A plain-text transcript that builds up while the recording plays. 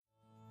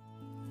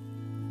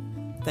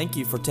Thank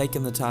you for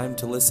taking the time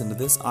to listen to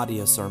this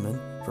audio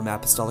sermon from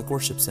Apostolic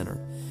Worship Center.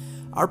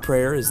 Our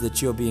prayer is that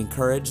you'll be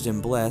encouraged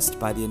and blessed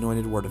by the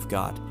anointed Word of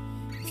God.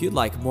 If you'd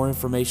like more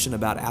information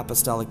about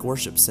Apostolic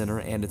Worship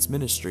Center and its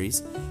ministries,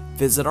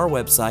 visit our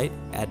website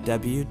at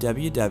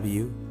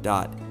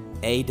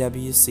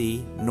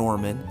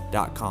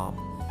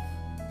www.awcnorman.com.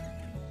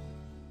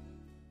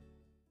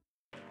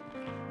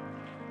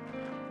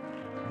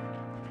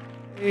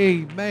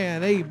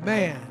 Amen,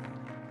 amen.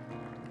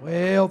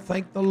 Well,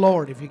 thank the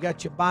Lord. If you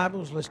got your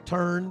Bibles, let's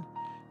turn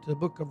to the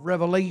book of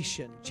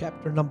Revelation,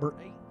 chapter number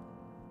 8.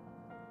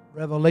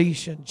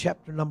 Revelation,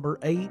 chapter number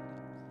 8, in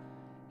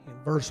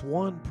verse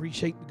 1.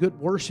 Appreciate the good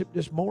worship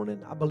this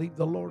morning. I believe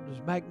the Lord is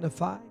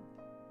magnified.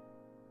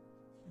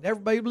 And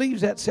everybody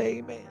believes that, say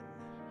amen.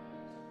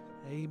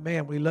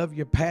 Amen. We love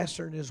your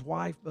pastor and his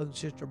wife, brother and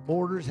sister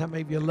Borders. How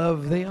many of you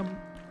love them?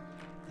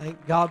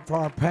 Thank God for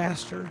our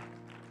pastor.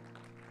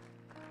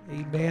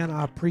 Amen.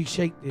 I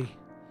appreciate the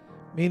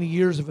many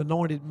years of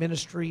anointed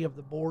ministry of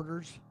the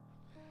Borders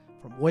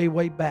from way,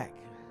 way back.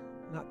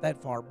 Not that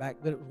far back,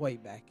 but it was way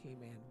back.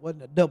 Amen. It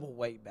wasn't a double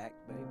way back,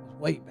 but it was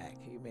way back.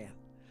 Amen.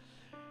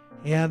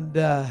 And,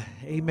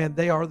 amen,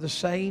 they are the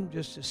same,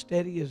 just as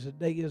steady as the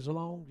day is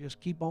long. Just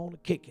keep on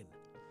kicking.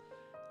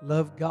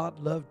 Love God,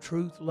 love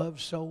truth, love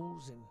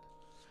souls. And,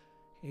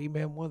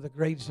 amen, one of the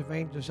greatest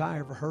evangelists I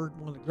ever heard,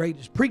 one of the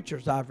greatest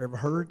preachers I've ever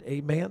heard.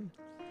 Amen.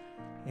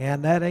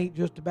 And that ain't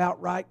just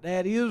about right.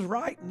 That is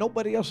right.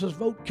 Nobody else's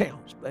vote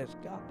counts. Bless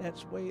God.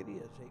 That's the way it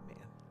is. Amen.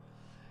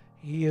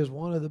 He is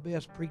one of the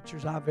best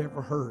preachers I've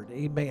ever heard.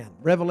 Amen.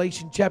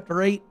 Revelation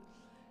chapter 8,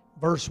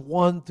 verse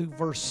 1 through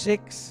verse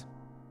 6.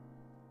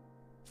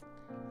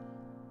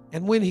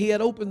 And when he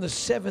had opened the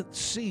seventh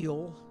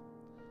seal,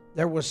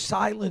 there was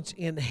silence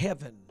in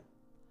heaven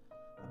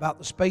about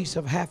the space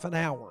of half an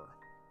hour.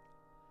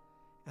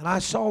 And I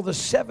saw the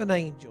seven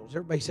angels.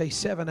 Everybody say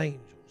seven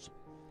angels.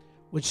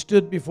 Which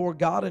stood before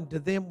God, and to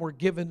them were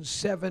given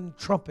seven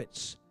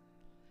trumpets.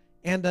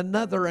 And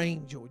another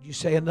angel, would you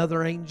say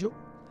another angel,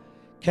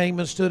 came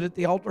and stood at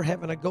the altar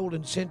having a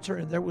golden censer,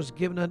 and there was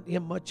given unto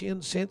him much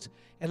incense.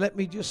 And let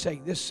me just say,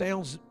 this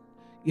sounds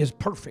is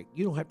perfect.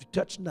 You don't have to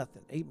touch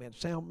nothing. Amen.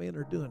 Sound men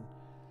are doing,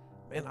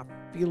 man, I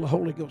feel the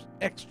Holy Ghost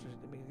extra.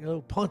 I mean, a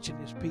little punch in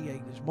this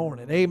PA this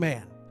morning.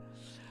 Amen.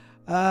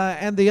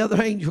 And the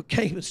other angel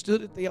came and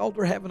stood at the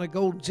altar having a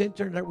golden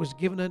censer, and there was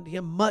given unto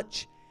him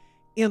much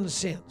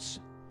incense,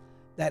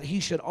 that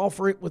he should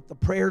offer it with the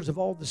prayers of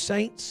all the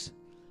saints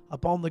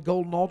upon the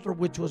golden altar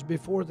which was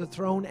before the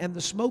throne. And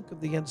the smoke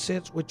of the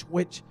incense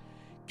which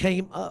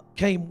came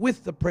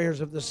with the prayers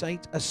of the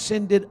saints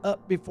ascended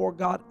up before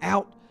God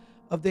out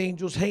of the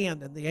angel's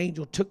hand. And the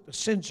angel took the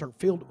censer,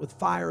 filled it with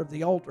fire of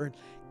the altar, and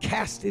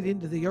cast it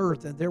into the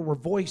earth. And there were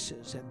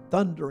voices and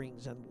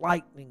thunderings and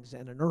lightnings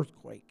and an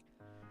earthquake.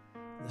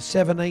 And the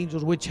seven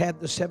angels which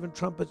had the seven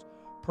trumpets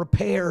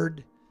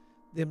prepared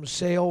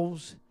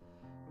themselves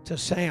to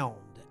sound.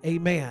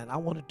 Amen. I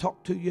want to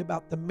talk to you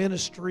about the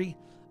ministry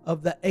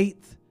of the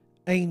eighth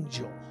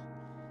angel.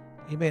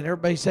 Amen.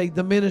 Everybody say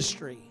the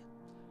ministry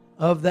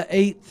of the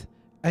eighth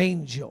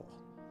angel.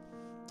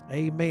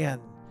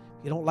 Amen.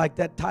 If you don't like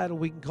that title,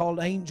 we can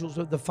call it Angels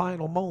of the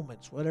Final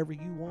Moments. Whatever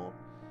you want,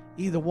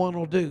 either one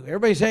will do.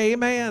 Everybody say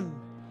amen.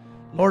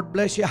 Lord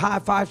bless you. High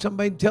five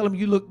somebody and tell them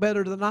you look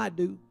better than I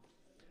do.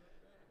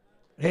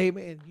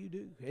 Amen. You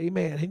do.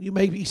 Amen. And you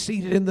may be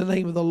seated in the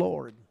name of the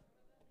Lord.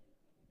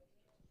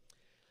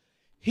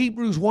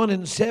 Hebrews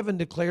 1:7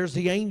 declares,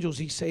 the angels,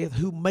 he saith,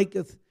 who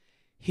maketh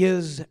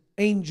his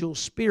angel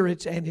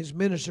spirits and his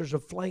ministers a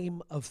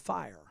flame of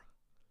fire.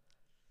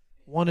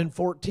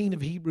 1:14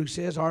 of Hebrews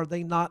says, are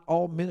they not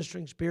all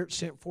ministering spirits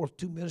sent forth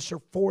to minister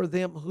for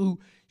them who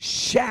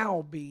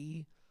shall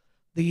be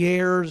the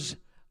heirs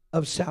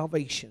of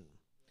salvation?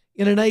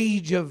 In an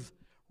age of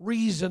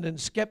reason and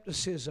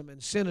skepticism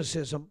and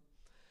cynicism,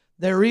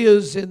 there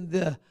is in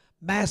the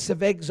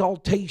massive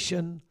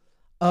exaltation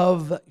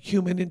of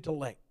human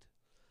intellect.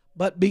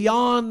 But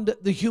beyond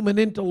the human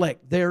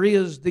intellect, there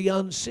is the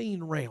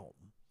unseen realm,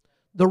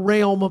 the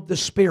realm of the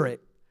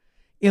Spirit.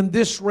 In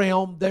this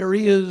realm, there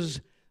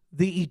is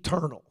the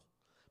eternal,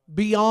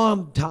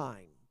 beyond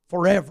time,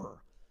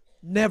 forever,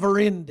 never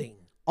ending,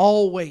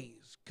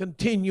 always,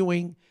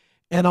 continuing,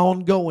 and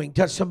ongoing.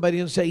 Touch somebody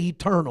and say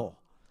eternal.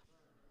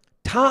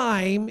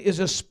 Time is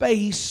a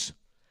space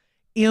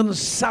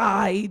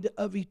inside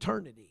of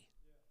eternity.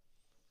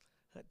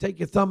 Take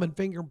your thumb and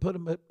finger and put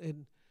them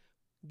in.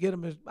 Get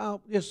them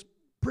just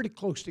pretty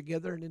close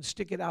together and then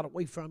stick it out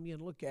away from you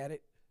and look at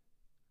it.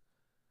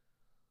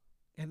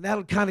 And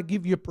that'll kind of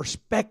give you a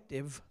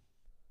perspective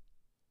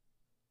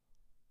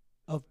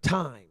of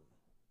time.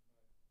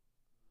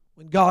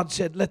 When God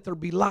said, let there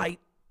be light,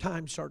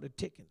 time started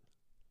ticking.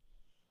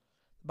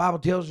 The Bible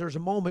tells there's a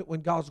moment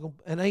when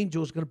an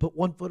angel is going to put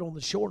one foot on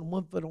the shore and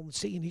one foot on the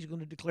sea, and he's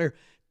going to declare,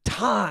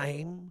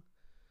 time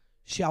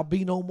shall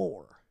be no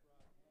more.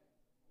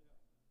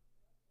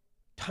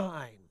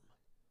 Time.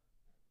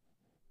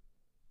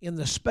 In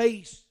the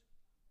space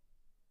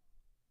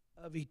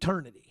of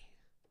eternity.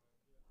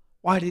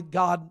 Why did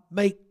God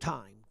make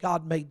time?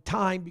 God made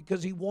time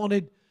because He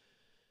wanted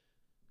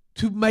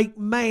to make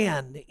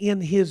man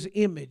in His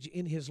image,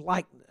 in His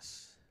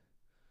likeness,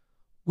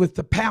 with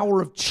the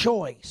power of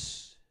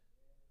choice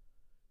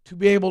to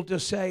be able to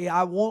say,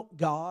 I want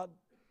God,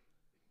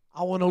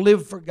 I want to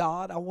live for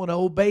God, I want to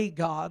obey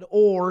God,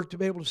 or to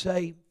be able to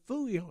say,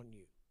 phooey on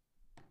you.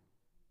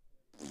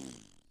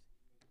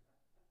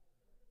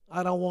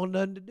 I don't want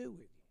nothing to do with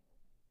you.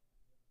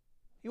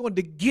 He wanted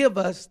to give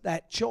us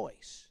that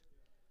choice.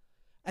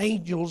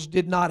 Angels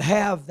did not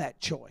have that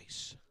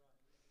choice.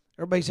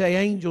 Everybody say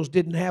angels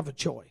didn't have a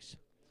choice.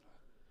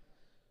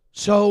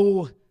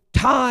 So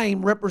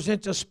time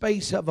represents a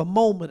space of a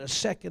moment, a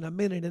second, a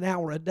minute, an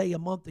hour, a day, a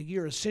month, a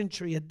year, a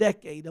century, a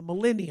decade, a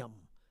millennium.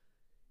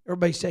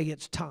 Everybody say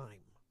it's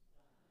time.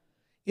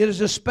 It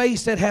is a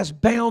space that has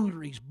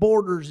boundaries,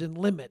 borders, and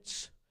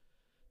limits.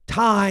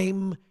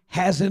 Time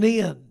has an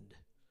end,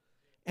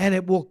 and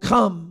it will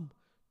come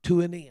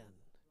to an end.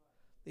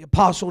 The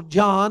Apostle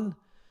John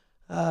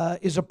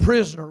is a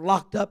prisoner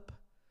locked up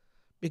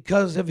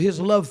because of his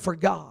love for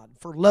God,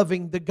 for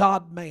loving the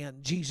God-man,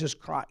 Jesus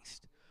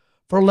Christ,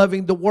 for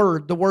loving the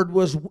Word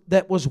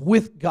that was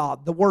with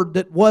God, the Word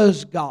that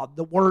was God,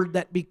 the Word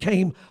that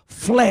became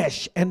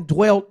flesh and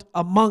dwelt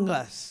among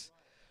us,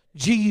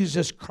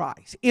 Jesus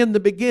Christ. In the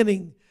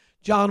beginning,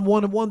 John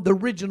 1:1, the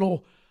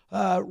original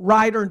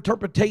writer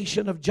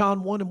interpretation of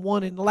John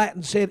 1:1 in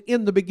Latin said,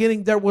 in the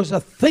beginning there was a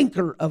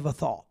thinker of a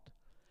thought.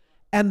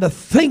 And the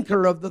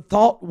thinker of the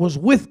thought was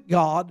with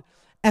God,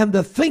 and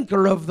the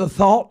thinker of the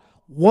thought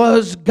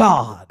was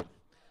God.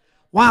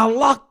 While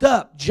locked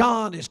up,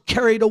 John is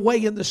carried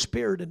away in the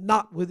Spirit and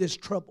not with his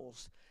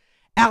troubles,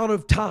 out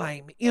of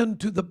time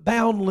into the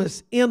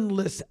boundless,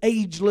 endless,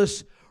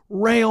 ageless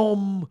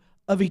realm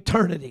of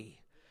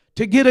eternity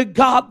to get a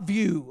God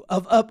view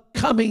of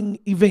upcoming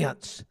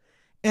events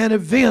and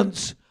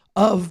events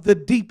of the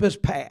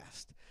deepest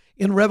past.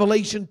 In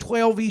Revelation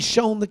 12, he's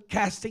shown the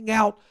casting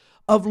out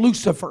of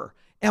Lucifer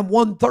and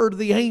 1/3 of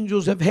the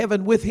angels of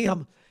heaven with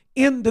him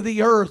into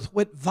the earth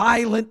with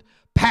violent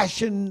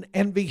passion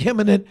and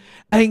vehement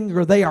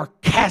anger. They are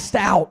cast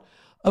out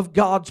of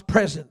God's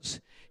presence.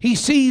 He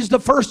sees the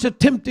first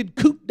attempted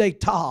coup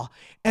d'etat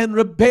and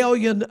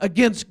rebellion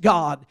against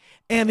God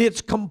and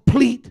its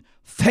complete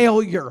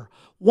failure.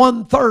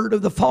 1/3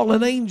 of the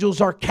fallen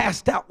angels are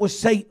cast out with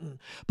Satan,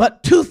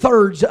 but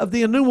 2/3 of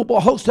the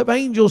innumerable host of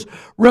angels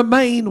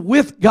remain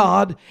with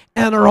God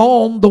and are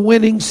on the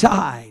winning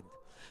side.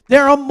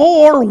 There are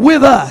more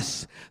with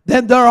us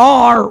than there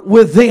are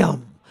with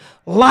them.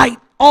 Light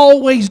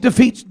always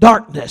defeats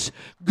darkness.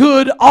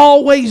 Good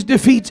always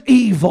defeats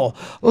evil.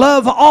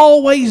 Love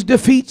always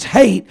defeats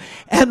hate.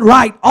 And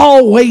right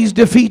always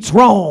defeats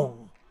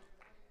wrong.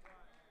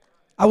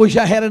 I wish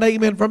I had an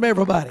amen from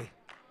everybody.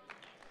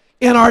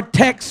 In our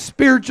text,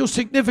 spiritual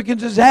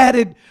significance is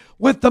added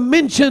with the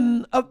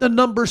mention of the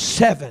number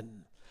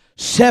 7.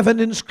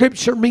 7 in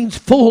Scripture means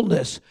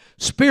fullness,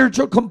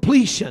 spiritual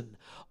completion.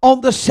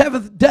 On the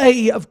 7th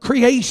day of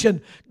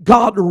creation,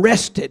 God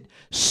rested.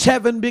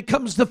 7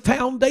 becomes the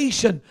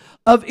foundation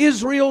of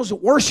Israel's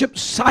worship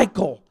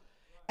cycle.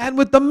 And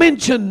with the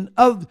mention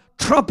of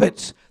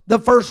trumpets, the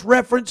first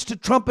reference to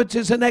trumpets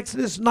is in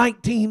Exodus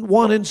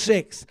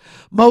 19:1-6.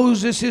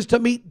 Moses is to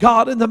meet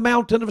God in the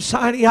mountain of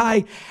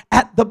Sinai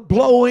at the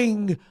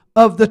blowing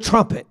of the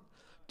trumpet.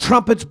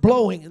 Trumpets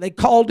blowing. They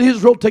called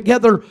Israel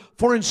together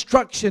for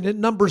instruction in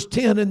Numbers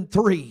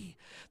 10:3.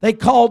 They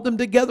called them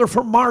together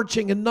for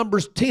marching in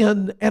Numbers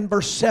 10 and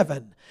verse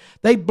 7.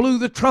 They blew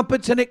the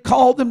trumpets and it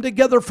called them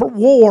together for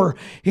war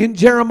in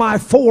Jeremiah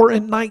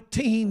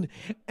 4:19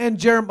 and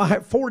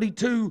Jeremiah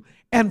 42:14.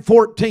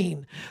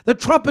 The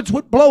trumpets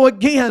would blow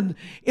again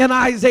in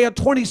Isaiah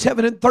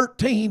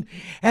 27:13,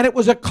 and it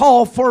was a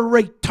call for a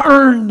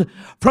return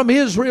from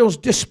Israel's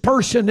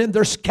dispersion and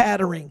their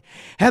scattering.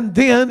 And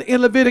then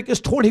in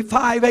Leviticus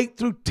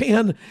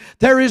 25:8-10,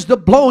 there is the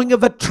blowing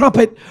of a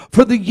trumpet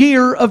for the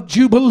year of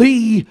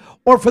Jubilee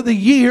or for the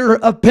year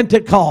of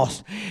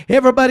Pentecost.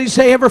 Everybody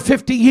say every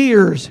 50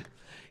 years.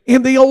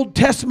 In the Old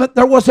Testament,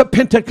 there was a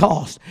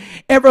Pentecost.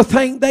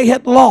 Everything they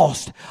had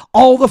lost,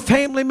 all the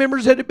family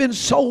members that had been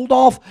sold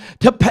off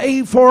to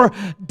pay for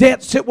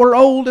debts that were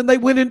owed, and they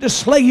went into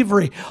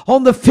slavery.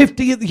 On the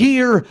 50th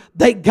year,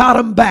 they got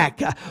them back.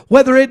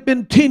 Whether it had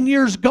been 10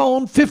 years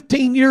gone,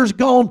 15 years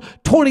gone,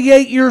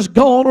 28 years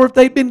gone, or if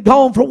they'd been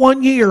gone for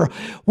 1 year.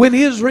 When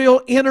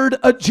Israel entered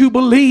a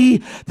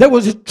Jubilee, there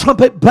was a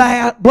trumpet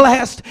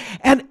blast,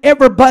 and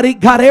everybody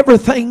got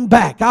everything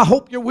back. I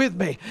hope you're with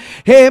me.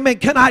 Amen.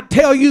 Can I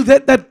tell you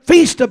that the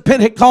Feast of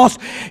Pentecost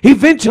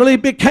eventually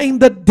became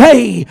the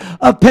day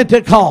of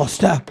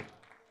Pentecost?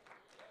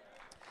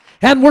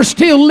 And we're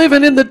still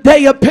living in the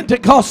day of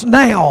Pentecost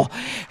now.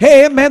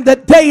 Amen. The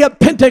day of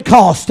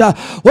Pentecost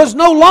was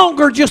no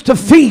longer just a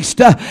feast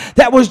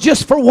that was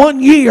just for 1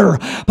 year.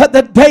 But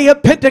the day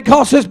of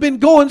Pentecost has been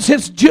going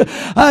since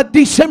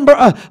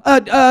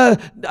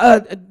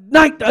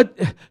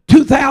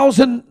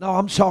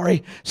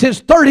since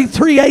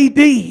 33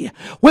 AD,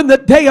 when the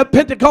day of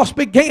Pentecost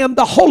began,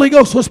 the Holy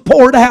Ghost was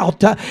poured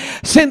out.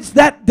 Since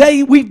that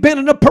day, we've been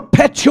in a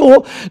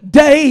perpetual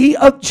day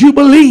of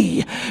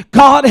Jubilee.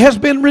 God has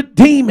been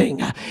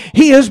redeeming.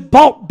 He has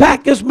bought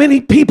back as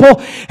many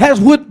people as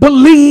would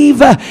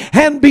believe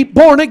and be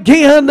born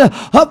again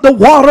of the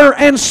water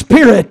and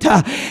Spirit.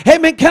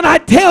 Amen. Can I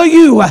tell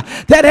you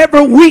that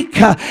every week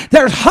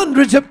there's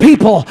hundreds of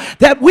people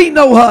that we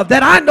know of,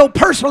 that I know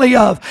personally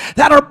of,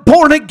 that are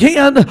born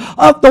again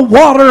of the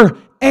water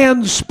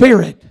and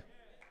Spirit.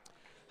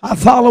 I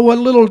follow a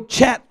little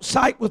chat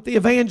site with the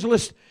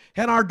Evangelist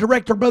and our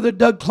director, Brother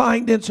Doug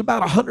Klein. It's about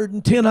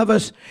 110 of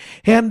us.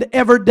 And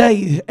every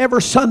day,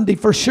 every Sunday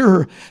for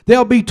sure,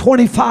 there'll be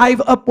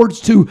 25 upwards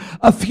to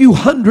a few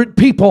hundred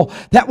people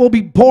that will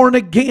be born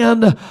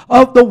again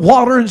of the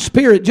water and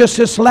Spirit. Just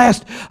this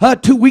last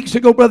 2 weeks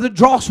ago, Brother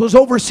Dross was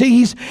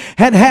overseas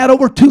and had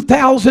over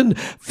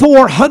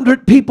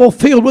 2,400 people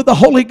filled with the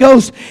Holy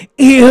Ghost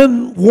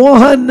in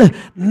one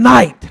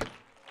night.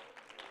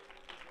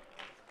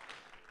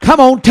 Come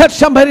on, touch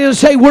somebody and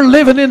say, we're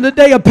living in the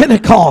day of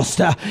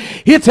Pentecost.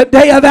 It's a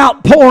day of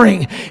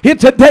outpouring.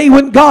 It's a day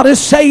when God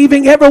is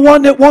saving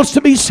everyone that wants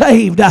to be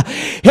saved.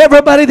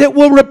 Everybody that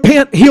will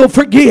repent, He'll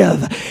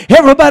forgive.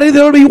 Everybody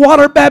that will be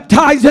water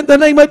baptized in the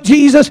name of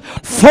Jesus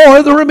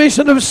for the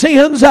remission of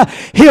sins,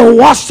 He'll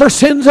wash their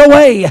sins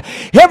away.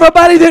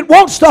 Everybody that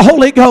wants the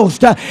Holy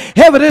Ghost,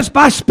 evidenced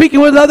by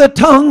speaking with other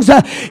tongues,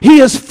 He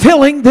is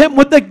filling them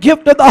with the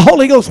gift of the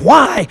Holy Ghost.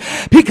 Why?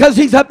 Because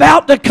He's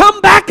about to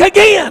come back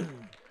again.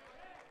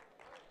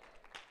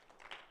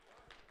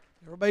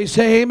 Everybody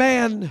say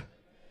amen.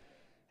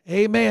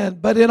 Amen.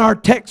 But in our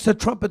text, the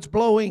trumpets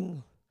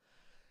blowing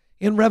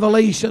in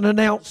Revelation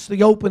announce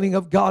the opening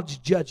of God's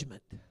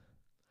judgment.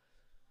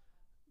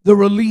 The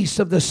release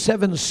of the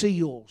 7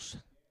 seals.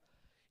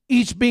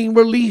 Each being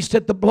released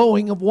at the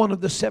blowing of one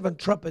of the 7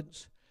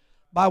 trumpets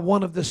by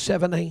one of the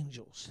 7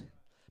 angels.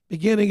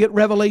 Beginning at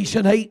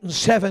Revelation 8 and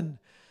 7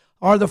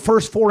 are the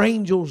first 4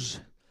 angels,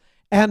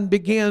 and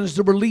begins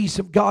the release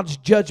of God's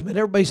judgment.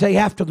 Everybody say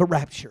after the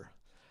rapture.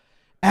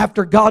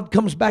 After God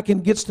comes back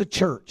and gets the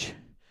church.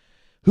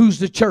 Who's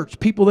the church?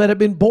 People that have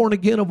been born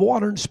again of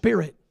water and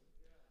Spirit.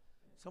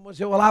 Someone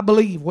said, well, I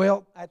believe.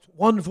 Well, that's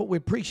wonderful. We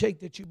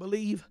appreciate that you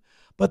believe.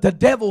 But the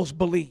devils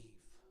believe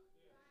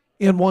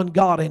in one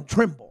God and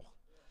tremble.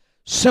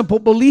 Simple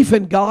belief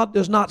in God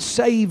does not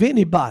save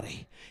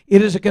anybody.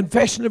 It is a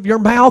confession of your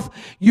mouth.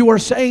 You are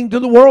saying to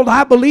the world,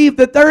 I believe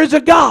that there is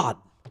a God.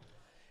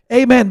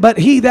 Amen. But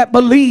he that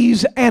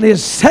believes and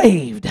is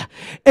saved,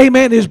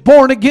 amen, is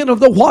born again of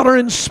the water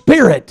and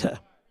Spirit.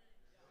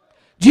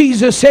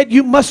 Jesus said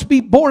you must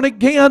be born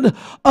again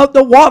of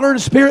the water and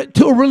Spirit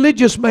to a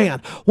religious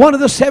man. One of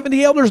the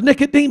 70 elders,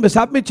 Nicodemus,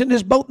 I've mentioned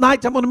this both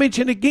nights, I'm going to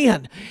mention it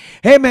again.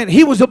 Amen.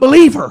 He was a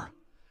believer.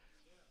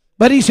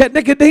 But he said,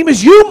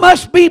 Nicodemus, you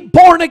must be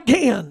born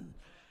again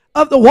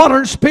of the water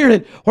and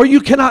Spirit, or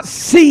you cannot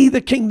see the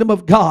kingdom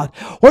of God,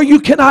 or you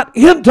cannot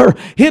enter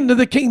into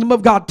the kingdom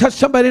of God. Touch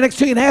somebody next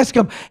to you and ask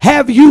them,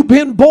 have you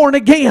been born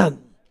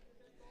again?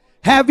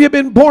 Have you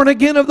been born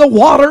again of the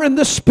water and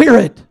the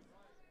Spirit?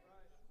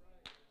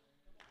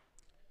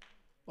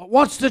 But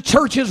once the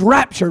church is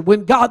raptured,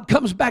 when God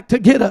comes back to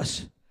get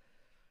us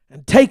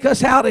and take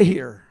us out of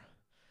here,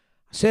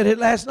 I said it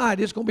last night,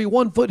 it's going to be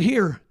 1 foot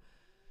here.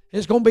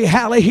 It's going to be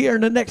hallelujah here,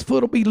 and the next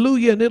foot will be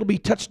hallelujah, and it'll be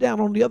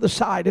touchdown on the other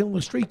side on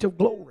the streets of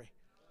glory.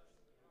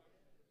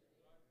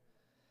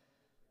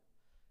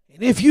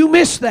 And if you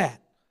miss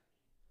that,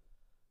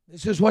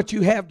 this is what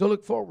you have to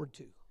look forward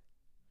to.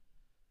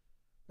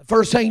 The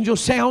first angel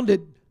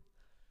sounded,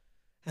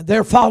 and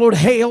there followed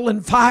hail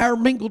and fire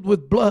mingled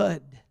with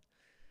blood.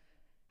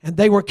 And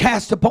they were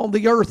cast upon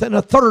the earth, and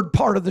a third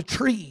part of the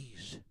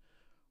trees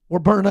were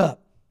burned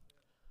up.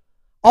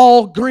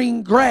 All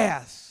green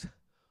grass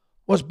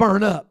was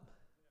burned up.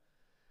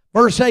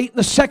 Verse 8, and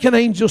the second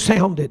angel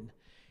sounded,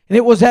 and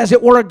it was as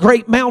it were a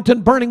great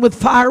mountain burning with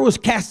fire was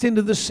cast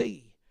into the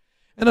sea.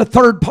 And a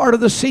third part of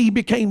the sea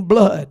became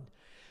blood.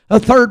 A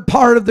third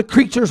part of the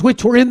creatures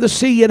which were in the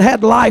sea and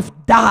had life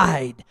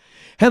died.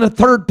 And a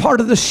third part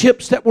of the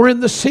ships that were in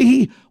the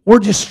sea were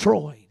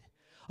destroyed.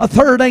 A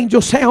third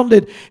angel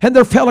sounded, and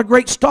there fell a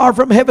great star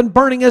from heaven,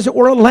 burning as it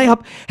were a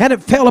lamp, and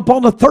it fell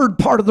upon the third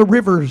part of the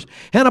rivers,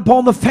 and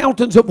upon the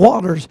fountains of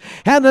waters.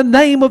 And the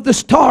name of the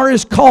star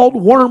is called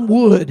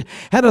Wormwood.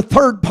 And a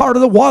third part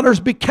of the waters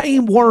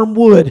became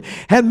wormwood,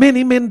 and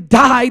many men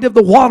died of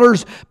the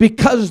waters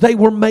because they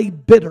were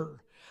made bitter.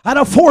 And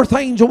a fourth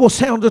angel will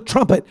sound a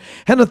trumpet,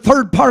 and a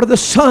third part of the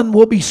sun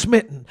will be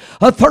smitten.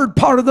 A third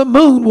part of the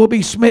moon will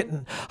be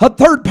smitten. A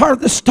third part of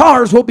the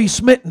stars will be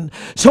smitten.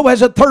 So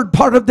as a third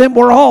part of them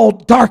were all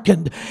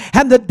darkened,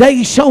 and the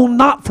day shone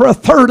not for a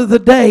third of the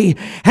day,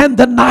 and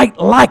the night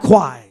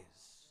likewise.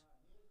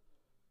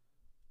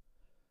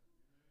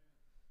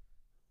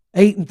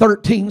 8 and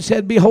 13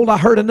 said, behold, I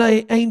heard an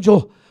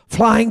angel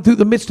flying through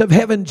the midst of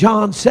heaven,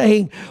 John,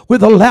 saying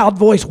with a loud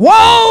voice,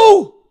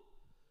 woe!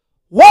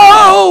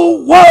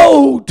 Woe,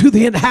 woe to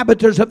the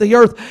inhabitants of the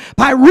earth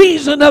by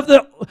reason of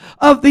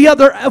the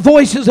other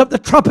voices of the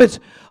trumpets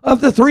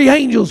of the three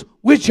angels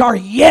which are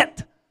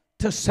yet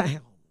to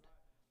sound.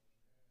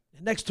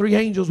 The next three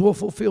angels will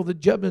fulfill the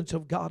judgments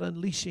of God,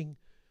 unleashing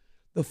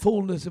the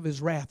fullness of his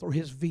wrath or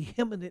his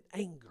vehement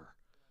anger.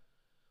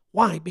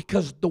 Why?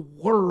 Because the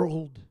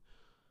world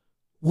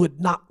would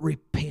not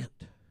repent.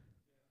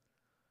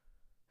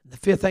 The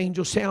fifth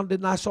angel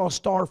sounded, and I saw a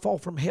star fall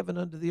from heaven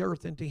unto the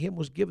earth, and to him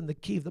was given the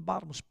key of the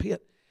bottomless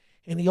pit.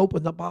 And he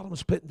opened the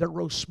bottomless pit, and there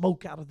rose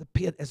smoke out of the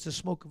pit as the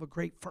smoke of a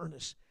great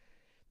furnace.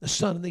 The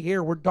sun and the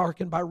air were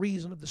darkened by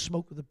reason of the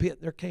smoke of the pit.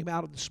 And there came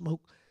out of the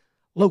smoke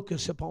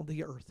locusts upon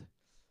the earth.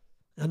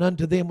 And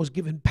unto them was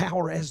given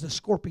power, as the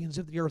scorpions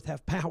of the earth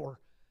have power.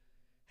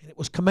 And it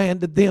was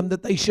commanded them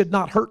that they should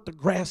not hurt the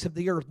grass of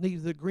the earth,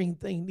 neither the green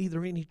thing,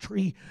 neither any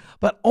tree,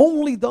 but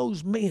only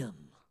those men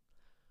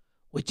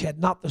which had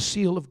not the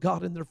seal of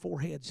God in their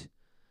foreheads.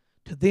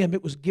 To them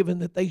it was given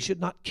that they should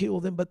not kill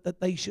them, but that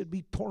they should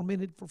be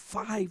tormented for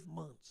 5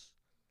 months.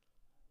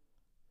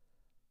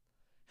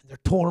 And their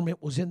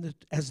torment was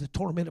as the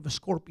torment of a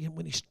scorpion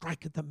when he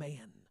striketh a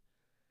man.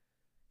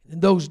 In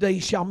those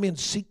days shall men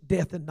seek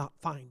death and not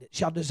find it,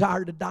 shall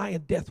desire to die,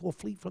 and death will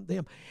flee from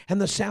them.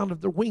 And the sound of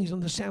their wings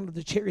and the sound of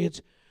the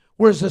chariots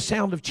were as the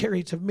sound of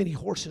chariots of many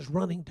horses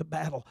running to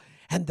battle.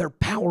 And their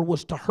power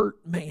was to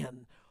hurt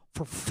man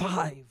for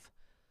 5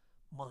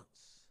 months.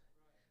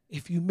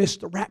 If you miss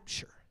the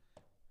rapture,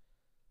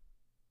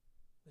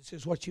 this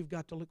is what you've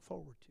got to look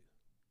forward to.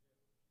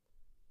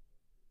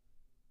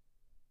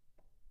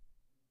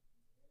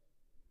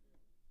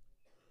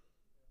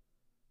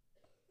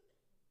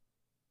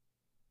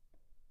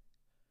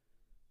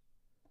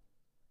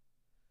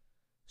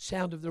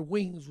 Sound of their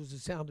wings was the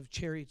sound of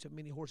chariots of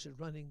many horses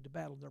running to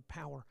battle. Their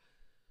power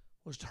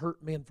was to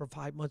hurt men for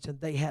 5 months, and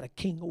they had a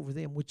king over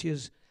them, which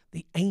is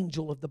the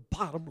angel of the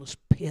bottomless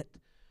pit,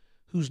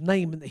 whose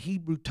name in the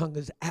Hebrew tongue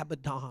is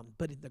Abaddon,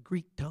 but in the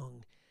Greek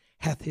tongue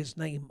hath his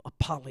name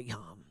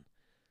Apollyon.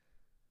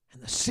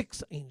 And the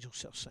sixth angel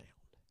shall sound.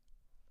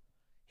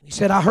 And he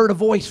said, I heard a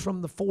voice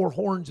from the 4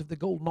 horns of the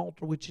golden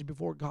altar, which is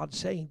before God,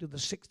 saying to the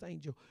sixth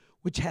angel,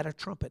 which had a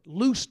trumpet,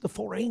 loose the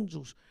 4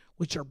 angels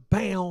which are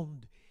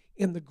bound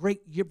in the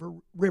great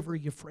river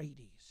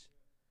Euphrates.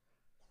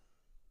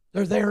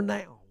 They're there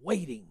now,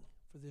 waiting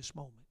for this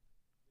moment.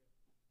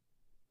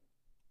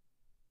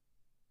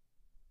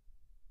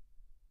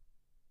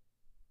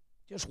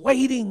 Just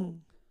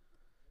waiting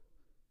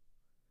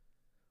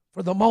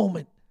for the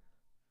moment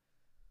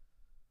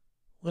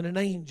when an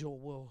angel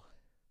will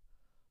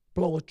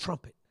blow a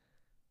trumpet.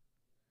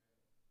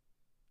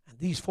 And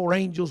these 4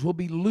 angels will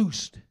be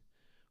loosed,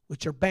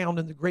 which are bound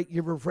in the great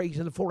river Euphrates.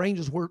 And the 4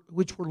 angels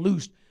which were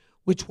loosed,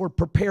 which were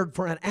prepared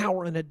for an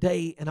hour and a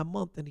day and a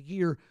month and a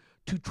year,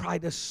 to try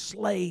to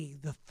slay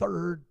the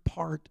third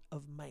part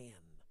of man.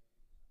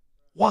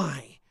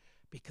 Why?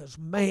 Because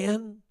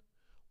man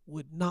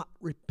would not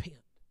repent.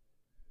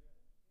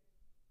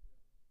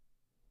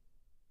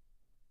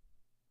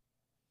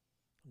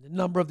 The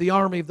number of the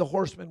army of the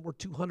horsemen were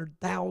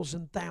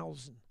 200,000.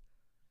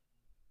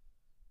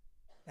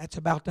 That's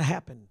about to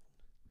happen.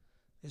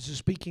 This is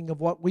speaking of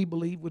what we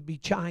believe would be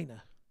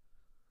China.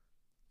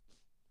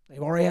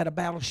 They've already had a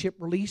battleship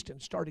released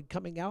and started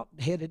coming out and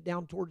headed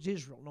down towards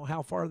Israel. Know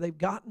how far they've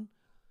gotten?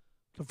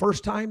 The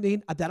first time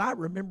that I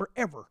remember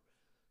ever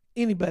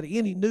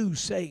any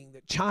news saying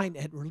that China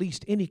had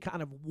released any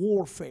kind of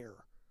warfare.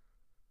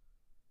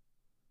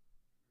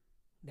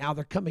 Now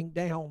they're coming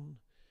down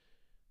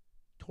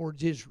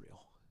towards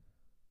Israel.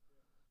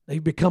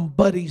 They've become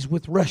buddies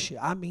with Russia.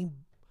 I mean,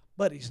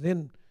 buddies. And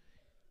then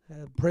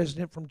the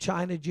president from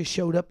China just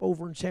showed up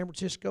over in San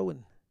Francisco,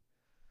 and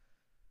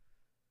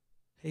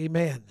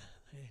amen.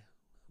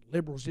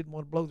 Liberals didn't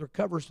want to blow their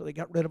cover, so they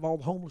got rid of all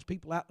the homeless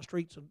people out in the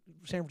streets of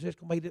San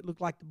Francisco, made it look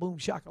like the boom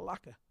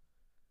shakalaka.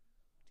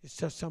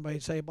 Just somebody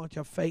say a bunch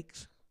of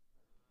fakes.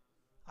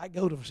 I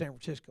go to San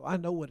Francisco. I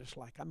know what it's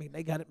like. I mean,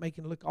 they got it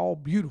making it look all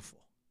beautiful.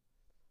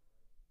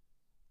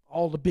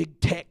 All the big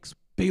techs,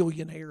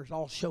 billionaires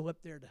all show up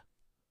there to.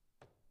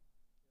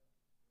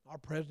 Our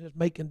president's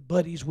making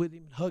buddies with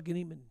him, hugging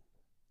him, and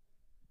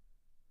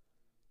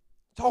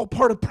it's all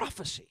part of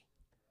prophecy.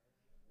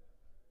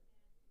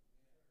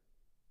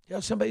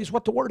 Tell somebody it's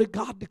what the Word of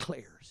God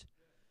declares.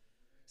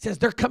 It says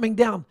they're coming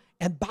down,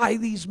 and by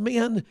these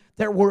men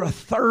there were a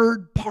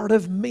third part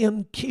of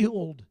men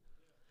killed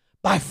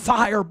by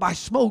fire, by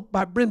smoke,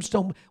 by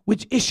brimstone,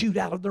 which issued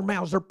out of their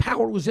mouths. Their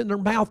power was in their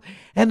mouth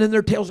and in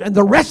their tails. And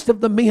the rest of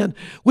the men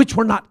which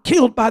were not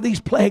killed by these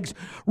plagues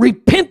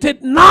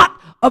repented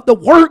not of the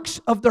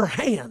works of their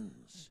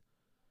hands,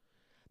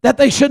 that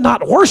they should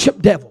not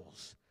worship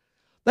devils.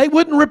 They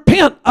wouldn't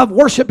repent of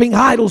worshiping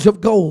idols of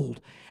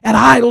gold and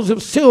idols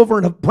of silver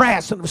and of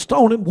brass and of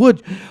stone and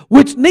wood,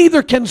 which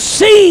neither can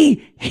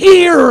see,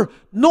 hear,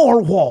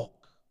 nor walk.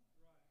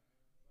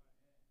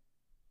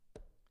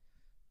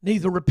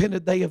 Neither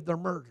repented they of their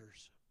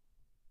murders.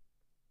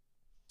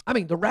 I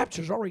mean, the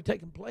rapture's already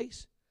taken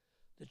place.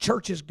 The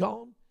church is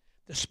gone.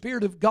 The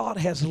Spirit of God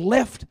has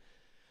left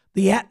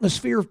the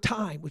atmosphere of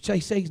time, which they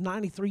say is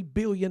 93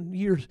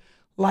 billion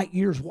light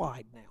years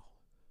wide now.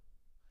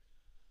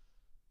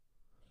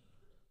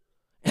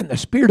 And the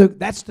spirit of,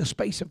 that's the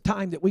space of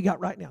time that we got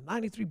right now,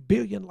 93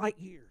 billion light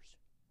years.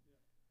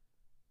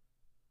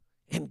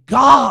 And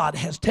God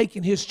has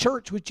taken His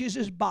church, which is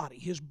His body,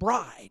 His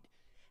bride,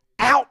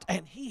 out,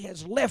 and He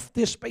has left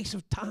this space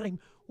of time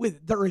with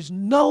it. There is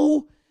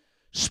no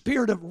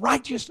spirit of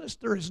righteousness.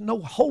 There is no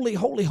holy,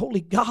 holy,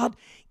 holy God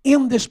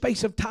in this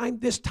space of time.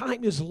 This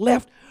time is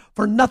left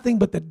for nothing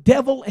but the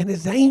devil and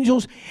his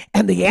angels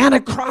and the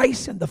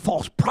Antichrist and the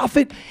false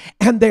prophet,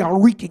 and they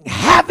are wreaking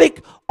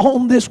havoc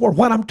on this world.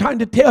 What I'm trying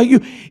to tell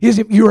you is,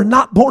 if you are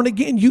not born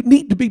again, you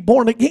need to be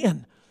born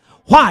again.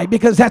 Why?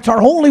 Because that's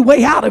our only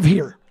way out of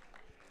here.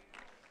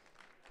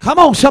 Come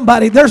on,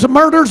 somebody. There's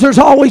murders. There's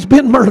always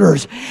been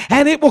murders.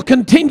 And it will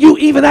continue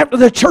even after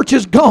the church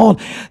is gone.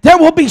 There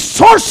will be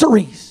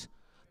sorceries.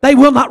 They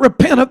will not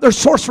repent of their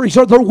sorceries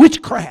or their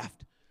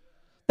witchcraft.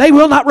 They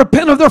will not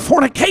repent of their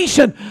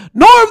fornication,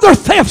 nor of their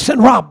thefts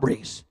and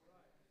robberies.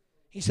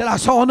 He said, I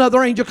saw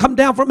another angel come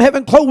down from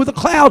heaven, clothed with a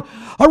cloud,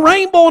 a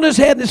rainbow on his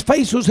head, and his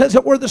face was as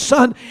it were the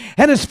sun,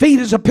 and his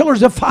feet as the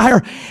pillars of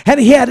fire. And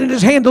he had in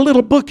his hand a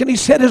little book, and he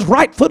set his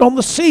right foot on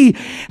the sea,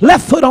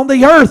 left foot on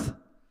the earth.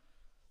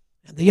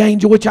 And the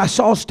angel which I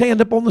saw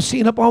stand up on the sea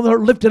and up on the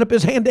earth lifted up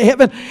his hand to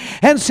heaven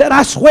and said,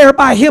 I swear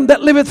by Him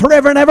that liveth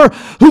forever and ever,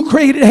 who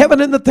created heaven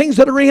and the things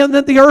that are in,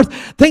 and the earth,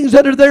 things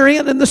that are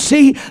therein, and the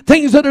sea,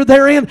 things that are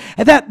therein,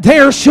 and that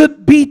there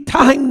should be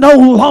time no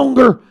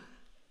longer.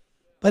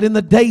 But in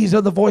the days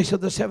of the voice of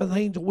the seventh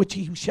angel, which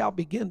He shall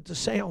begin to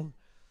sound,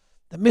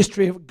 the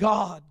mystery of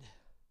God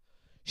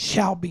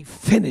shall be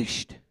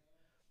finished,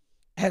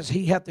 as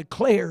He hath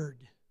declared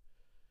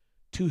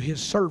to His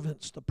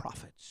servants the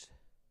prophets.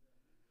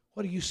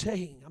 What are you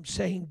saying? I'm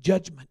saying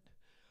judgment,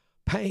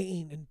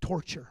 pain, and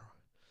torture.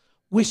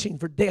 Wishing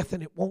for death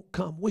and it won't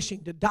come.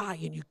 Wishing to die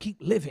and you keep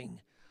living.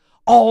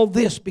 All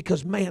this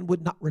because man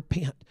would not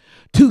repent.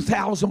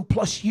 2,000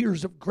 plus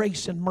years of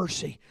grace and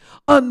mercy.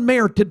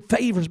 Unmerited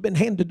favor has been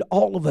handed to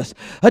all of us.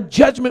 A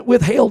judgment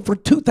withheld for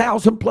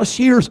 2,000 plus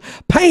years.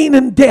 Pain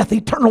and death,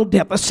 eternal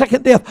death, a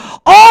second death.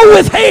 All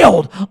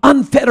withheld.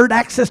 Unfettered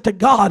access to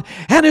God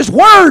and His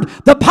Word,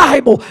 the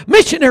Bible.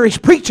 Missionaries,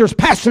 preachers,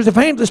 pastors,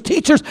 evangelists,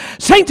 teachers,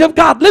 saints of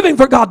God, living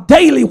for God,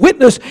 daily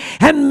witness.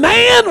 And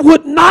man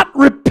would not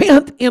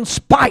repent in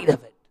spite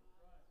of it.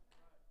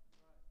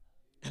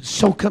 And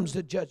so comes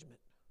the judgment.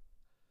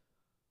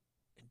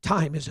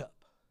 Time is up.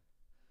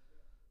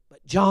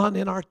 But John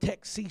in our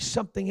text sees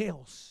something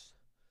else.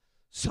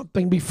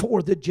 Something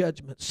before the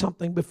judgment.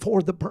 Something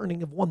before the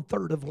burning of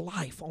 1/3 of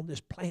life on this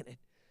planet.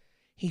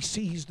 He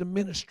sees the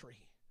ministry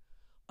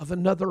of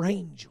another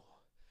angel.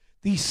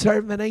 These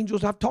 7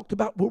 angels I've talked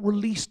about will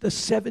release the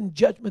 7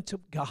 judgments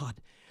of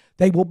God.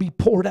 They will be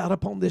poured out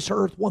upon this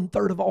earth.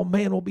 1/3 of all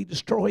man will be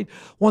destroyed.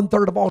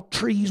 1/3 of all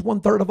trees.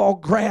 1/3 of all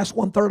grass.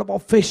 1/3 of all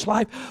fish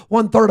life.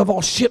 1/3 of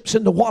all ships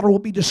in the water will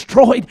be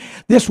destroyed.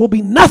 This will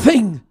be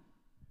nothing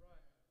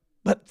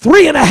but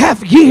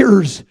 3.5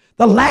 years.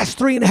 The last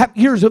 3.5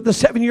 years of the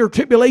 7-year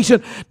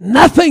tribulation,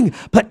 nothing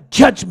but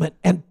judgment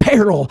and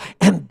peril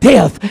and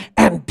death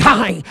and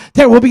dying.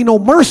 There will be no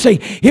mercy.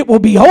 It will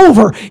be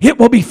over. It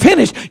will be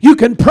finished. You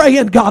can pray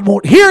and God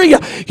won't hear you.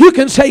 You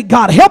can say,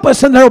 God help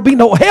us, and there will be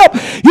no help.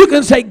 You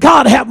can say,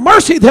 God have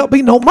mercy. There will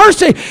be no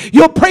mercy.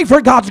 You'll pray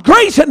for God's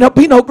grace and there'll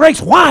be no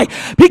grace. Why?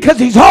 Because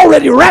He's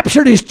already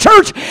raptured His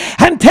church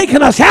and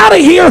taken us out of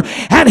here,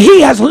 and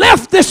He has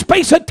left this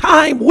space of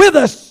time with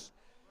us.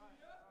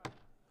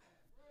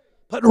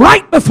 But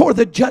right before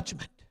the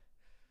judgment,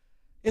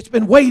 it's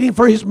been waiting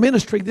for His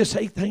ministry, this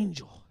 8th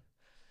angel.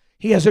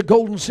 He has a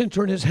golden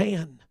censer in his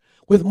hand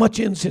with much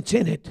incense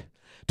in it,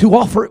 to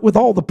offer it with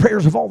all the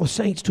prayers of all the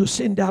saints, to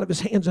ascend out of his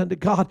hands unto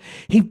God.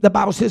 The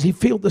Bible says He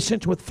filled the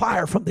censer with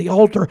fire from the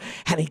altar,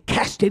 and He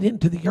cast it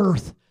into the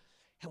earth.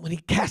 And when He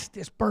cast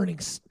this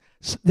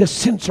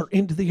censer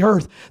into the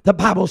earth, the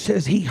Bible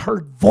says He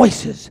heard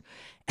voices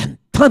and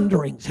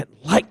thunderings and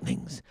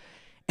lightnings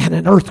and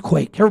an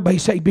earthquake. Everybody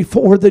say,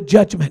 before the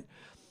judgment,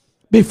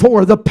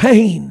 before the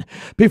pain,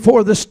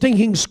 before the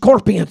stinging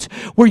scorpions,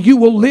 where you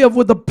will live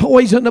with the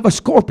poison of a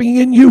scorpion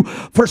in you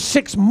for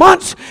 6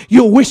 months.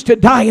 You'll wish to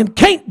die and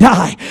can't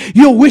die.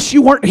 You'll wish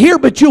you weren't here,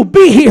 but you'll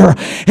be here.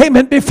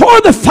 Amen. Before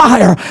the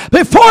fire,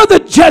 before the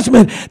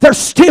judgment, there's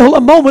still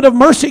a moment of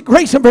mercy,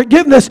 grace, and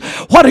forgiveness.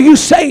 What are you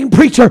saying,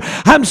 preacher?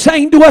 I'm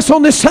saying to us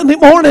on this Sunday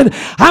morning,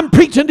 I'm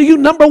preaching to you,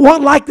 number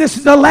one, like this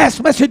is the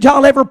last message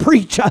I'll ever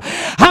preach.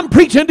 I'm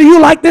preaching to you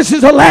like this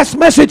is the last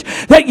message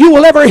that you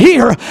will ever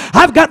hear.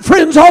 I've got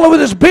friends all over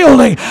this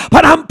building,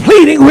 but I'm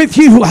pleading with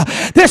you.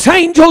 This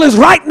angel is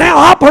right now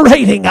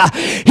operating.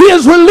 He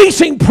is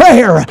releasing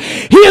prayer.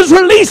 He is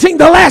releasing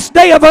the last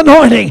day of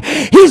anointing.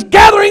 He's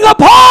gathering up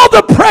all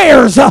the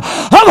prayers of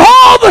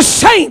all the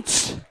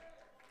saints.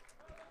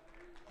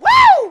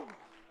 Woo!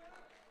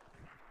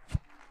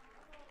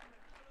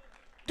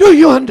 Do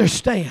you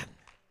understand?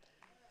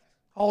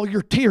 All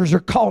your tears are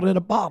caught in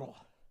a bottle.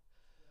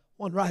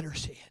 One writer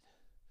said,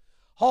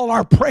 All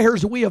our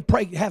prayers that we have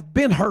prayed have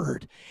been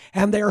heard,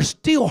 and they are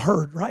still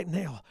heard right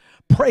now.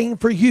 Praying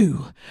for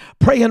you,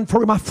 praying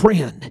for my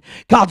friend.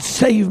 God,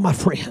 save my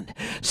friend.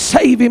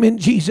 Save him in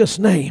Jesus'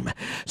 name.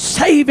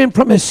 Save him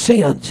from his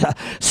sins.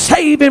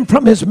 Save him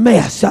from his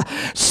mess.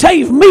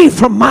 Save me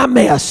from my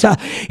mess.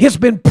 It's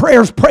been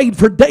prayers prayed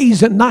for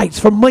days and nights,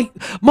 for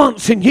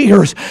months and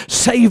years.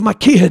 Save my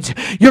kids.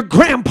 Your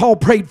grandpa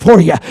prayed for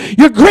you.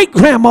 Your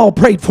great-grandma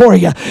prayed for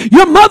you.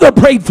 Your mother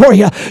prayed for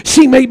you.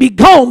 She may be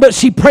gone, but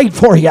she prayed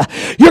for you.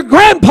 Your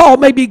grandpa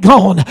may be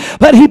gone,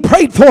 but he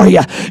prayed for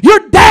you.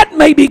 Your dad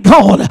may be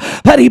gone,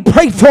 but he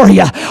prayed for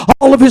you.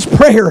 All of his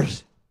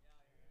prayers.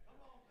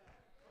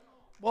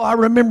 Well, I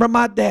remember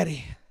my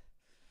daddy.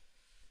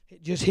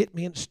 It just hit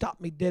me and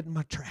stopped me dead in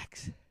my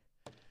tracks.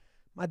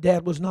 My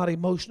dad was not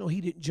emotional.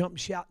 He didn't jump and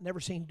shout. Never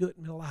seen him do it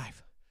in my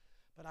life.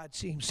 But I'd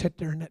see him sit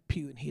there in that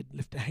pew and he'd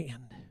lift a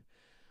hand,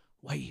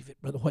 wave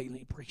at Brother Whaley.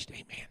 He preached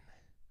amen.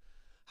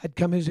 I'd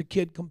come as a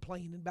kid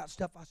complaining about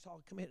stuff I saw.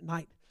 I'd come in at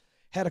night.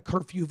 Had a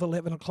curfew of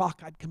 11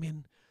 o'clock. I'd come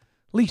in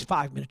at least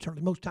 5 minutes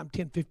early. Most time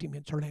 10, 15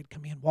 minutes early. I'd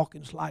come in, walk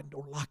in, sliding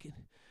door, locking,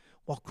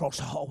 walk across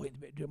the hallway to the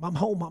bedroom. I'm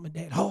home, Mom and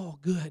Dad. Oh,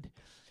 good.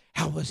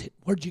 How was it?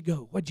 Where'd you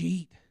go? What'd you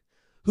eat?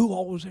 Who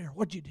all was there?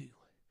 What'd you do?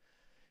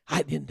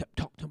 I'd end up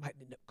talking to them. I'd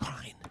end up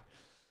crying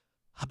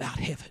about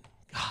heaven.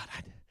 God,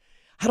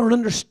 I don't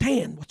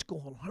understand what's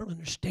going on. I don't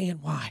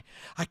understand why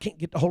I can't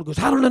get the Holy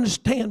Ghost. I don't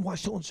understand why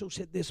so-and-so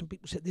said this and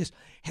people said this.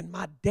 And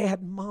my dad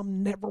and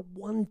mom never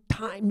one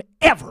time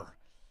ever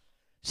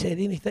said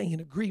anything in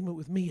agreement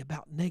with me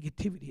about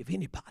negativity of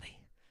anybody.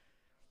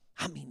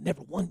 I mean,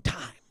 never one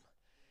time.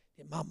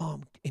 And my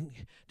mom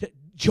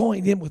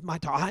joined in with my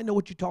talk. I know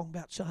what you're talking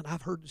about, son.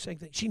 I've heard the same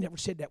thing. She never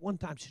said that one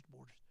time, Sister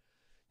Borders.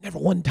 Never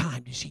one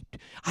time did she.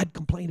 I'd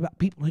complain about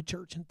people in the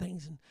church and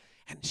things,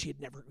 and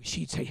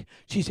she'd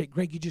say,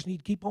 Greg, you just need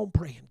to keep on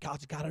praying.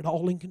 God's got it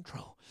all in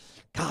control.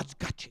 God's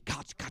got you.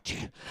 God's got you.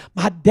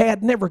 My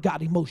dad never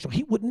got emotional.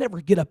 He would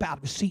never get up out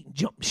of his seat and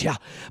jump and shout.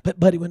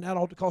 But buddy, when that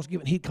altar call was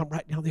given, he'd come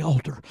right down the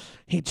altar.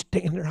 He'd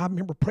stand there. I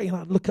remember praying.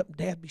 I'd look up and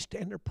Dad would be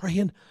standing there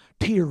praying,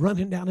 tear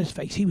running down his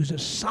face. He was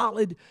as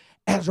solid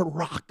as a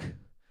rock.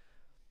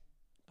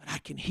 But I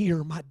can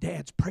hear my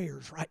dad's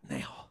prayers right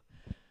now.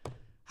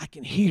 I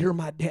can hear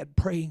my dad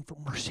praying for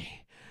mercy.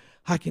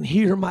 I can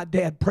hear my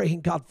dad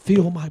praying, God,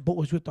 fill my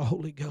boys with the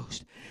Holy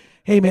Ghost.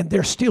 Amen.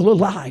 They're still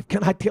alive.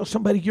 Can I tell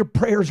somebody your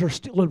prayers are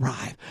still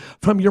alive?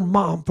 From your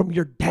mom, from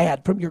your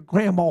dad, from your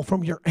grandma,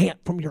 from your aunt,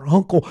 from your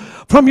uncle,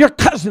 from your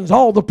cousins,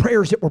 all the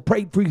prayers that were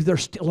prayed for you, they're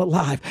still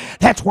alive.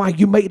 That's why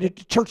you made it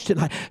to church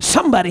tonight.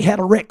 Somebody had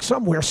a wreck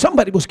somewhere.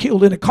 Somebody was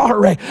killed in a car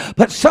wreck,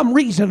 but some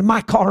reason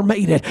my car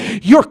made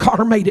it. Your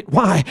car made it.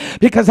 Why?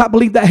 Because I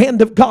believe the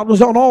hand of God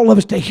was on all of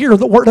us to hear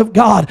the word of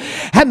God.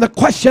 And the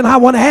question I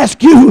want to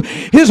ask you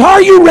is,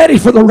 are you ready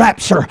for the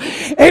rapture?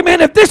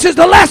 Amen. If this is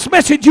the last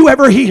message you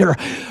ever hear,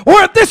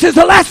 or if this is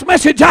the last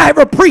message I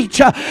ever preach,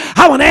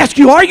 I want to ask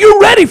you, are you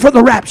ready for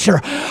the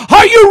rapture?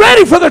 Are you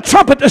ready for the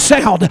trumpet to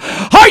sound?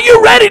 Are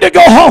you ready to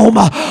go home?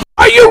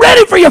 Are you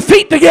ready for your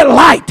feet to get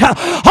light?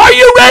 Are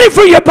you ready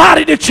for your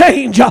body to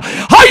change?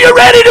 Are you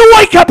ready to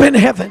wake up in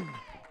heaven?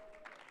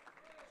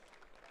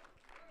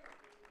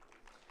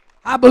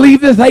 I believe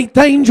this eighth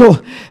angel,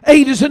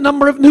 8 is a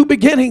number of new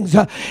beginnings,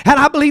 and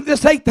I believe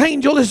this eighth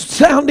angel is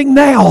sounding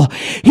now.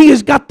 He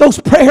has got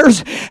those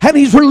prayers and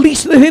he's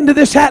releasing it into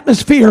this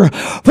atmosphere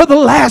for the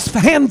last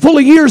handful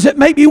of years that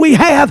maybe we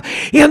have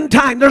in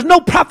time. There's no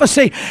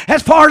prophecy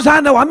as far as I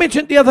know. I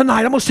mentioned the other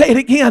night, I'm going to say it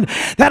again,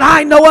 that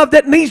I know of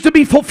that needs to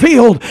be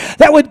fulfilled,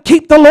 that would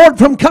keep the Lord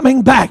from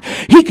coming back.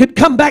 He could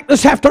come back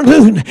this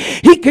afternoon.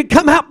 He could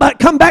come back by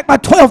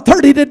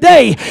 12:30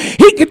 today.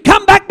 He could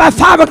come back by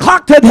 5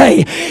 o'clock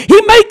today.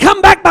 He may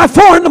come back by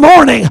 4 in the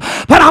morning,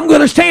 but I'm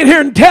going to stand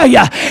here and tell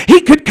you, he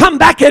could come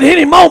back at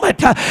any moment.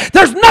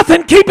 There's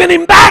nothing keeping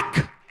him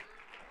back.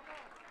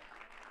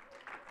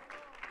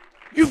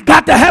 You've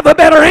got to have a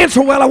better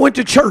answer. Well, I went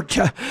to church.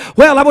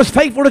 Well, I was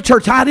faithful to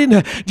church.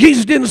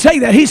 Jesus didn't say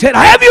that. He said,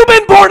 have you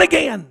been born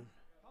again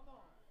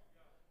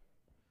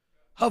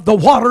of the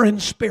water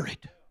and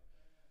spirit?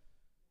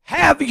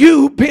 Have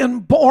you been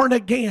born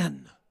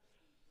again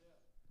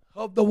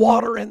of the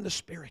water and the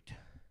spirit?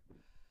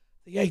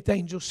 The eighth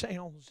angel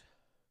sounds,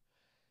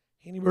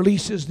 and he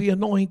releases the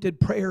anointed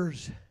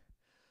prayers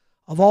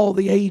of all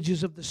the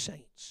ages of the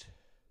saints.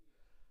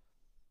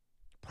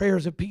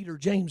 Prayers of Peter,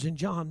 James, and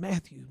John,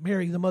 Matthew,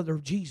 Mary, the mother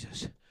of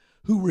Jesus,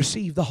 who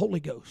received the Holy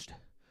Ghost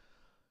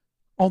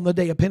on the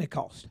day of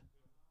Pentecost.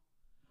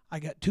 I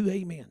got 2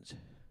 amens.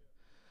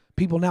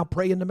 People now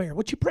praying to Mary.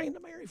 What you praying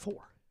to Mary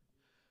for?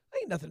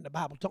 Ain't nothing in the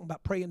Bible talking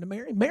about praying to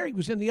Mary. Mary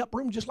was in the upper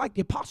room just like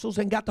the apostles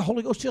and got the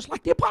Holy Ghost just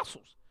like the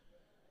apostles.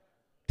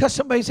 Tell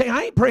somebody, say,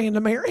 I ain't praying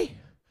to Mary.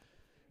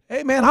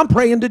 Amen. I'm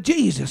praying to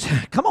Jesus.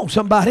 Come on,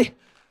 somebody.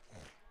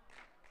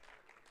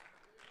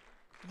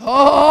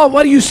 Oh,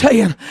 what are you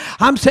saying?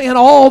 I'm saying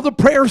all the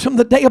prayers from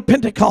the day of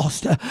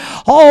Pentecost,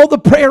 all the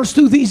prayers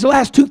through these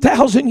last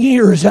 2,000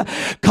 years,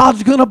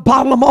 God's going to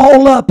bottle them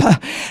all up,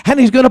 and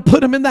He's going to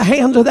put them in the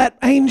hands of that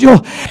angel,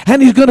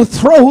 and He's going to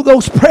throw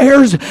those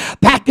prayers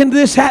back into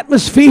this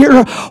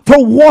atmosphere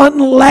for one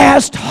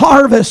last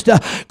harvest.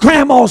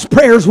 Grandma's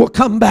prayers will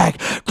come back.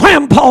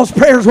 Grandpa's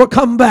prayers will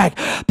come back.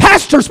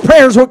 Pastor's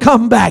prayers will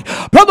come back.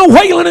 Brother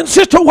Whalen and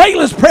Sister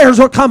Whalen's prayers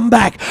will come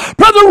back.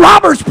 Brother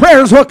Robert's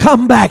prayers will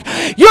come back.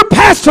 Your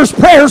pastor's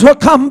prayers will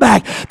come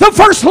back. The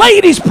First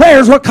Lady's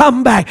prayers will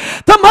come back.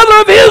 The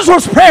Mother of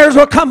Israel's prayers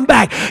will come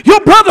back. Your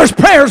brother's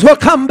prayers will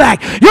come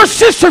back. Your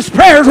sister's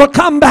prayers will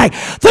come back.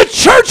 The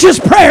church's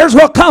prayers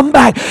will come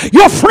back.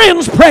 Your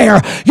friend's prayer.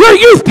 Your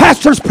youth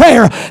pastor's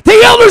prayer.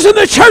 The elders in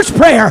the church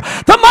prayer.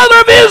 The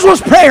Mother of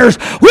Israel's prayers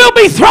will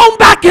be thrown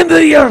back into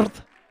the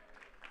earth.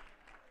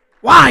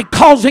 Why?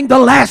 Causing the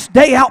last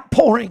day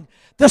outpouring,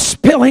 the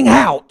spilling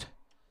out.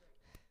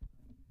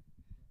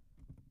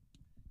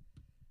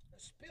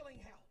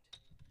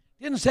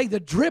 Didn't say the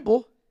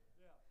dribble.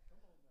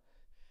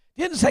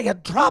 Didn't say a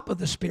drop of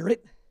the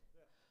Spirit.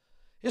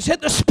 It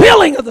said the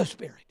spilling of the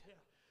Spirit.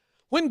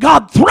 When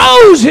God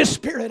throws His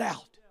Spirit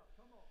out,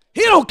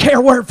 He don't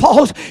care where it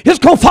falls. It's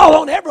going to fall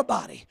on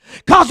everybody.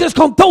 God's just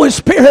going to throw His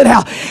Spirit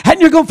out,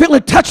 and you're going to feel a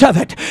touch of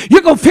it.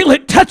 You're going to feel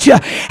it touch you,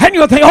 and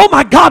you're going to think, oh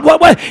my God,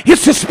 what?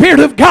 It's the Spirit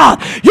of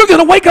God. You're going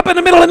to wake up in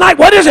the middle of the night.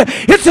 What is it?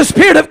 It's the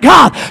Spirit of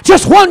God.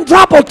 Just one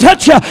drop will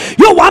touch you.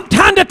 I'm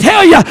trying to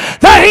tell you,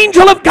 the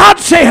angel of God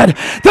said,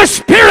 the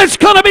Spirit's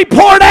going to be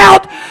poured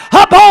out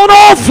upon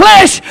all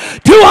flesh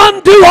to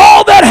undo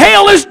all that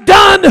hell has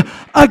done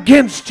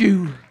against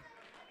you.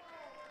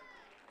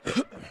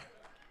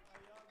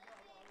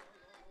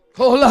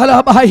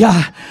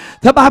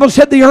 The Bible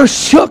said the earth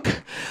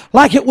shook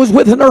like it was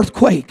with an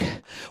earthquake.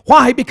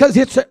 Why? Because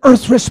it's the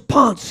earth's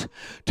response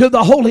to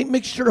the holy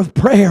mixture of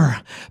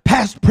prayer.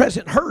 Past,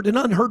 present, heard and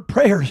unheard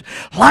prayers.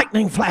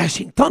 Lightning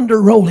flashing,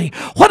 thunder rolling.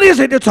 What is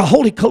it? It's a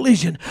holy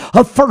collision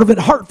of fervent,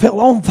 heartfelt,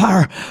 on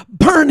fire,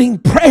 burning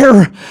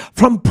prayer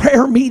from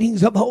prayer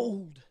meetings of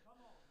old.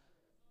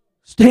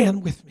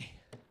 Stand with me.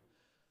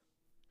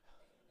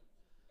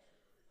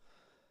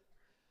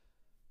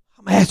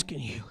 I'm asking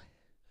you,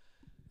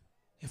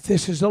 if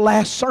this is the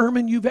last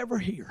sermon you've ever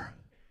heard,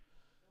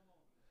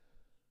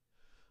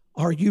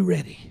 are you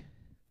ready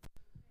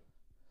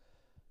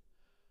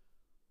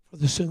for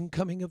the soon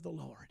coming of the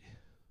Lord?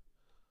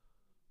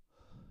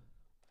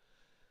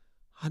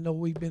 I know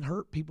we've been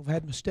hurt. People have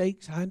had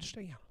mistakes. I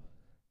understand.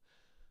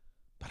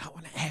 But I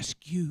want to ask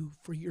you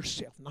for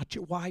yourself, not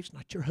your wives,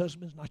 not your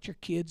husbands, not your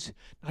kids,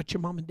 not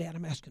your mom and dad.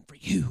 I'm asking for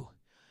you.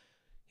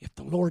 If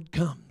the Lord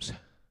comes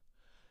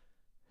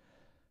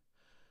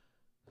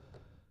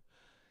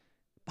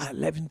by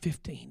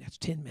 11:15, that's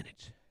 10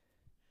 minutes.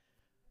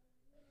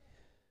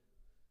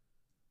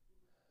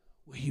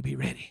 Will you be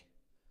ready?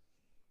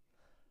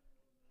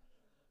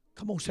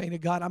 Come on, saint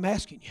of God, I'm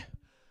asking you.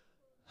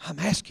 I'm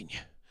asking you.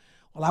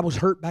 Well, I was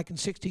hurt back in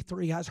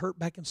 63. I was hurt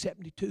back in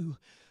 72.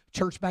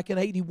 Church back in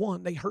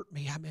 81, they hurt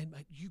me. I mean,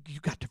 you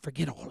got to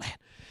forget all that.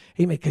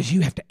 Amen. Because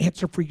you have to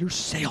answer for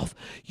yourself.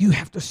 You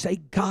have to say,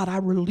 God, I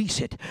release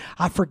it.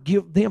 I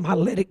forgive them. I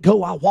let it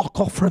go. I walk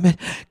off from it.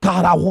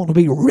 God, I want to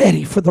be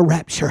ready for the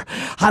rapture.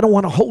 I don't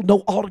want to hold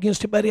no ought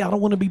against anybody. I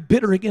don't want to be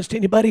bitter against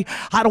anybody.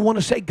 I don't want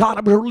to say, God,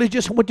 I'm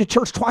religious and went to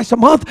church twice a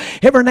month.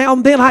 Every now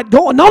and then I'd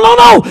go. No.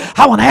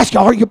 I want to ask you,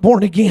 are you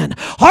born again?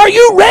 Are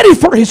you ready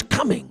for His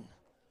coming?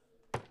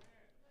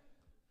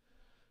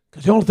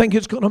 Because the only thing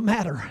that's going to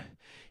matter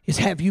is,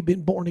 have you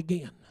been born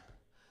again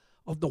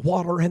of the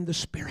water and the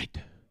Spirit?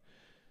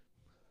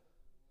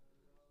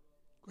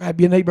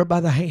 Grab your neighbor by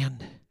the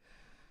hand.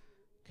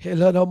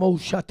 I'm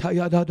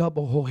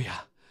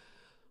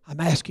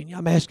asking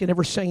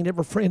every saint,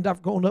 every friend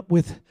I've grown up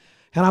with,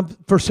 and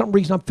for some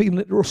reason I'm feeling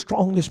it real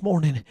strong this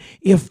morning.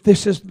 If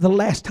this is the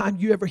last time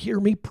you ever hear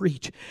me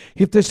preach,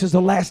 if this is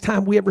the last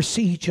time we ever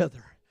see each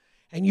other,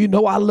 and you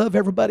know I love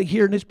everybody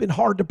here, and it's been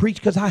hard to preach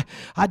because I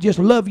just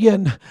love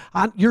you,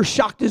 and you're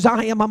shocked as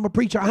I am. I'm a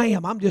preacher. I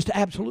am. I'm just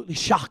absolutely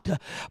shocked.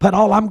 But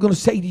all I'm going to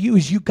say to you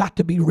is you got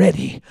to be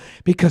ready,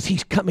 because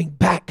He's coming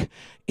back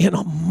in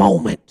a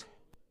moment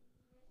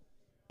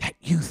that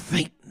you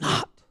think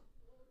not.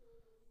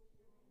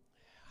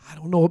 I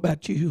don't know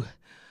about you,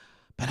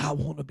 but I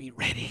want to be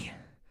ready.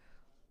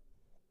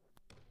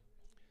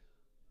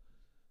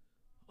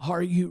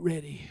 Are you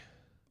ready?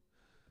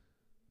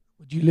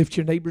 Would you lift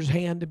your neighbor's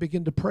hand and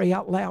begin to pray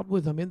out loud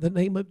with them in the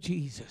name of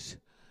Jesus?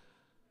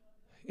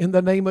 In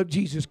the name of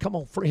Jesus. Come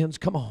on, friends,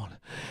 come on.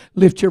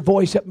 Lift your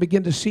voice up and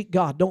begin to seek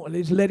God. Don't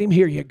just let Him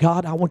hear you.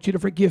 God, I want you to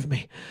forgive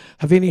me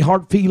of any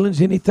hard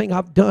feelings, anything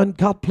I've done.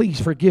 God, please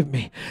forgive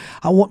me.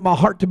 I want my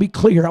heart to be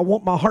clear. I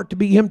want my heart to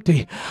be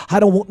empty. I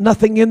don't want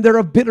nothing in there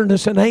of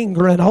bitterness and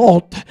anger and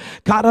alt.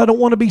 God, I don't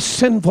want to be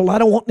sinful. I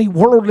don't want any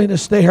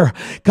worldliness there.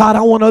 God,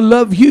 I want to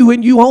love You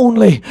and You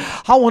only.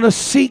 I want to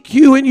seek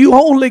You and You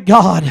only,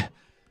 God.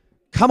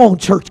 Come on,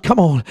 church, come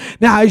on.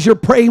 Now, as you're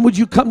praying, would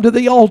you come to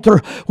the altar?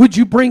 Would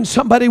you bring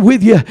somebody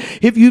with you?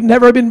 If you've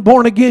never been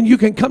born again, you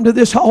can come to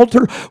this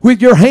altar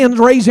with your hands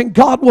raised, and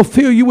God will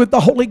fill you with the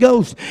Holy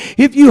Ghost.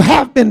 If you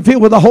have been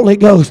filled with the Holy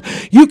Ghost,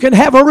 you can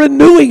have a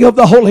renewing of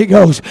the Holy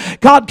Ghost.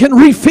 God can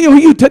refill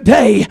you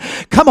today.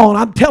 Come on,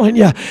 I'm telling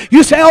you.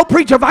 You say, oh,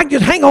 preacher, if I can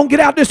just hang on, get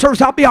out this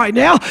service, I'll be all right.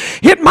 Now,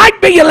 it might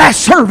be your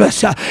last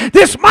service.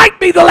 This might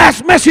be the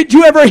last message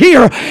you ever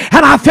hear.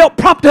 And I felt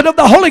prompted of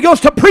the Holy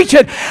Ghost to preach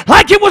it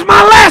like it was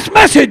my last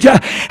message, and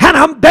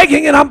I'm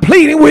begging and I'm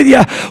pleading with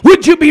you.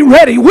 Would you be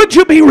ready? Would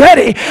you be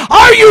ready?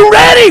 Are you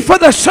ready for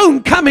the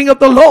soon coming of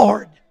the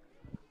Lord?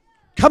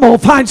 Come on,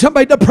 find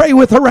somebody to pray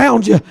with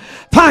around you.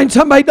 Find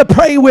somebody to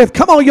pray with.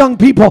 Come on, young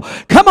people.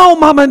 Come on,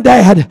 mom and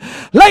dad.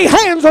 Lay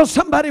hands on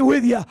somebody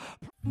with you.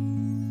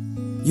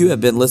 You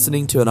have been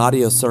listening to an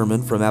audio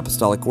sermon from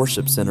Apostolic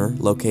Worship Center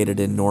located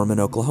in Norman,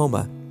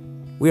 Oklahoma.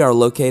 We are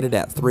located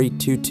at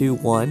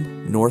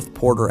 3221 North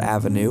Porter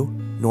Avenue,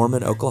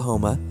 Norman,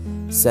 Oklahoma,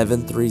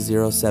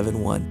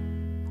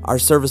 73071. Our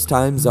service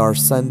times are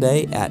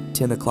Sunday at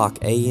 10 o'clock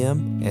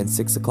a.m. and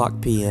 6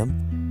 o'clock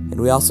p.m., and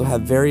we also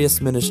have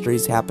various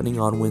ministries happening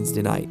on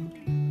Wednesday night.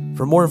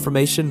 For more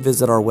information,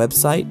 visit our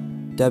website,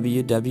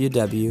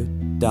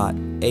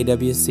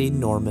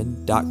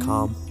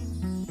 www.awcnorman.com.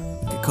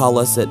 You can call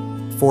us at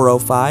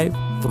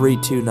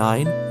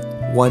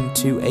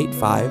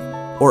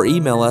 405-329-1285 or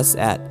email us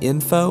at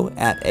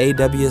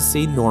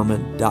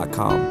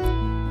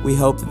info@awcnorman.com. We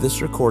hope that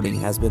this recording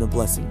has been a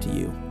blessing to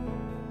you.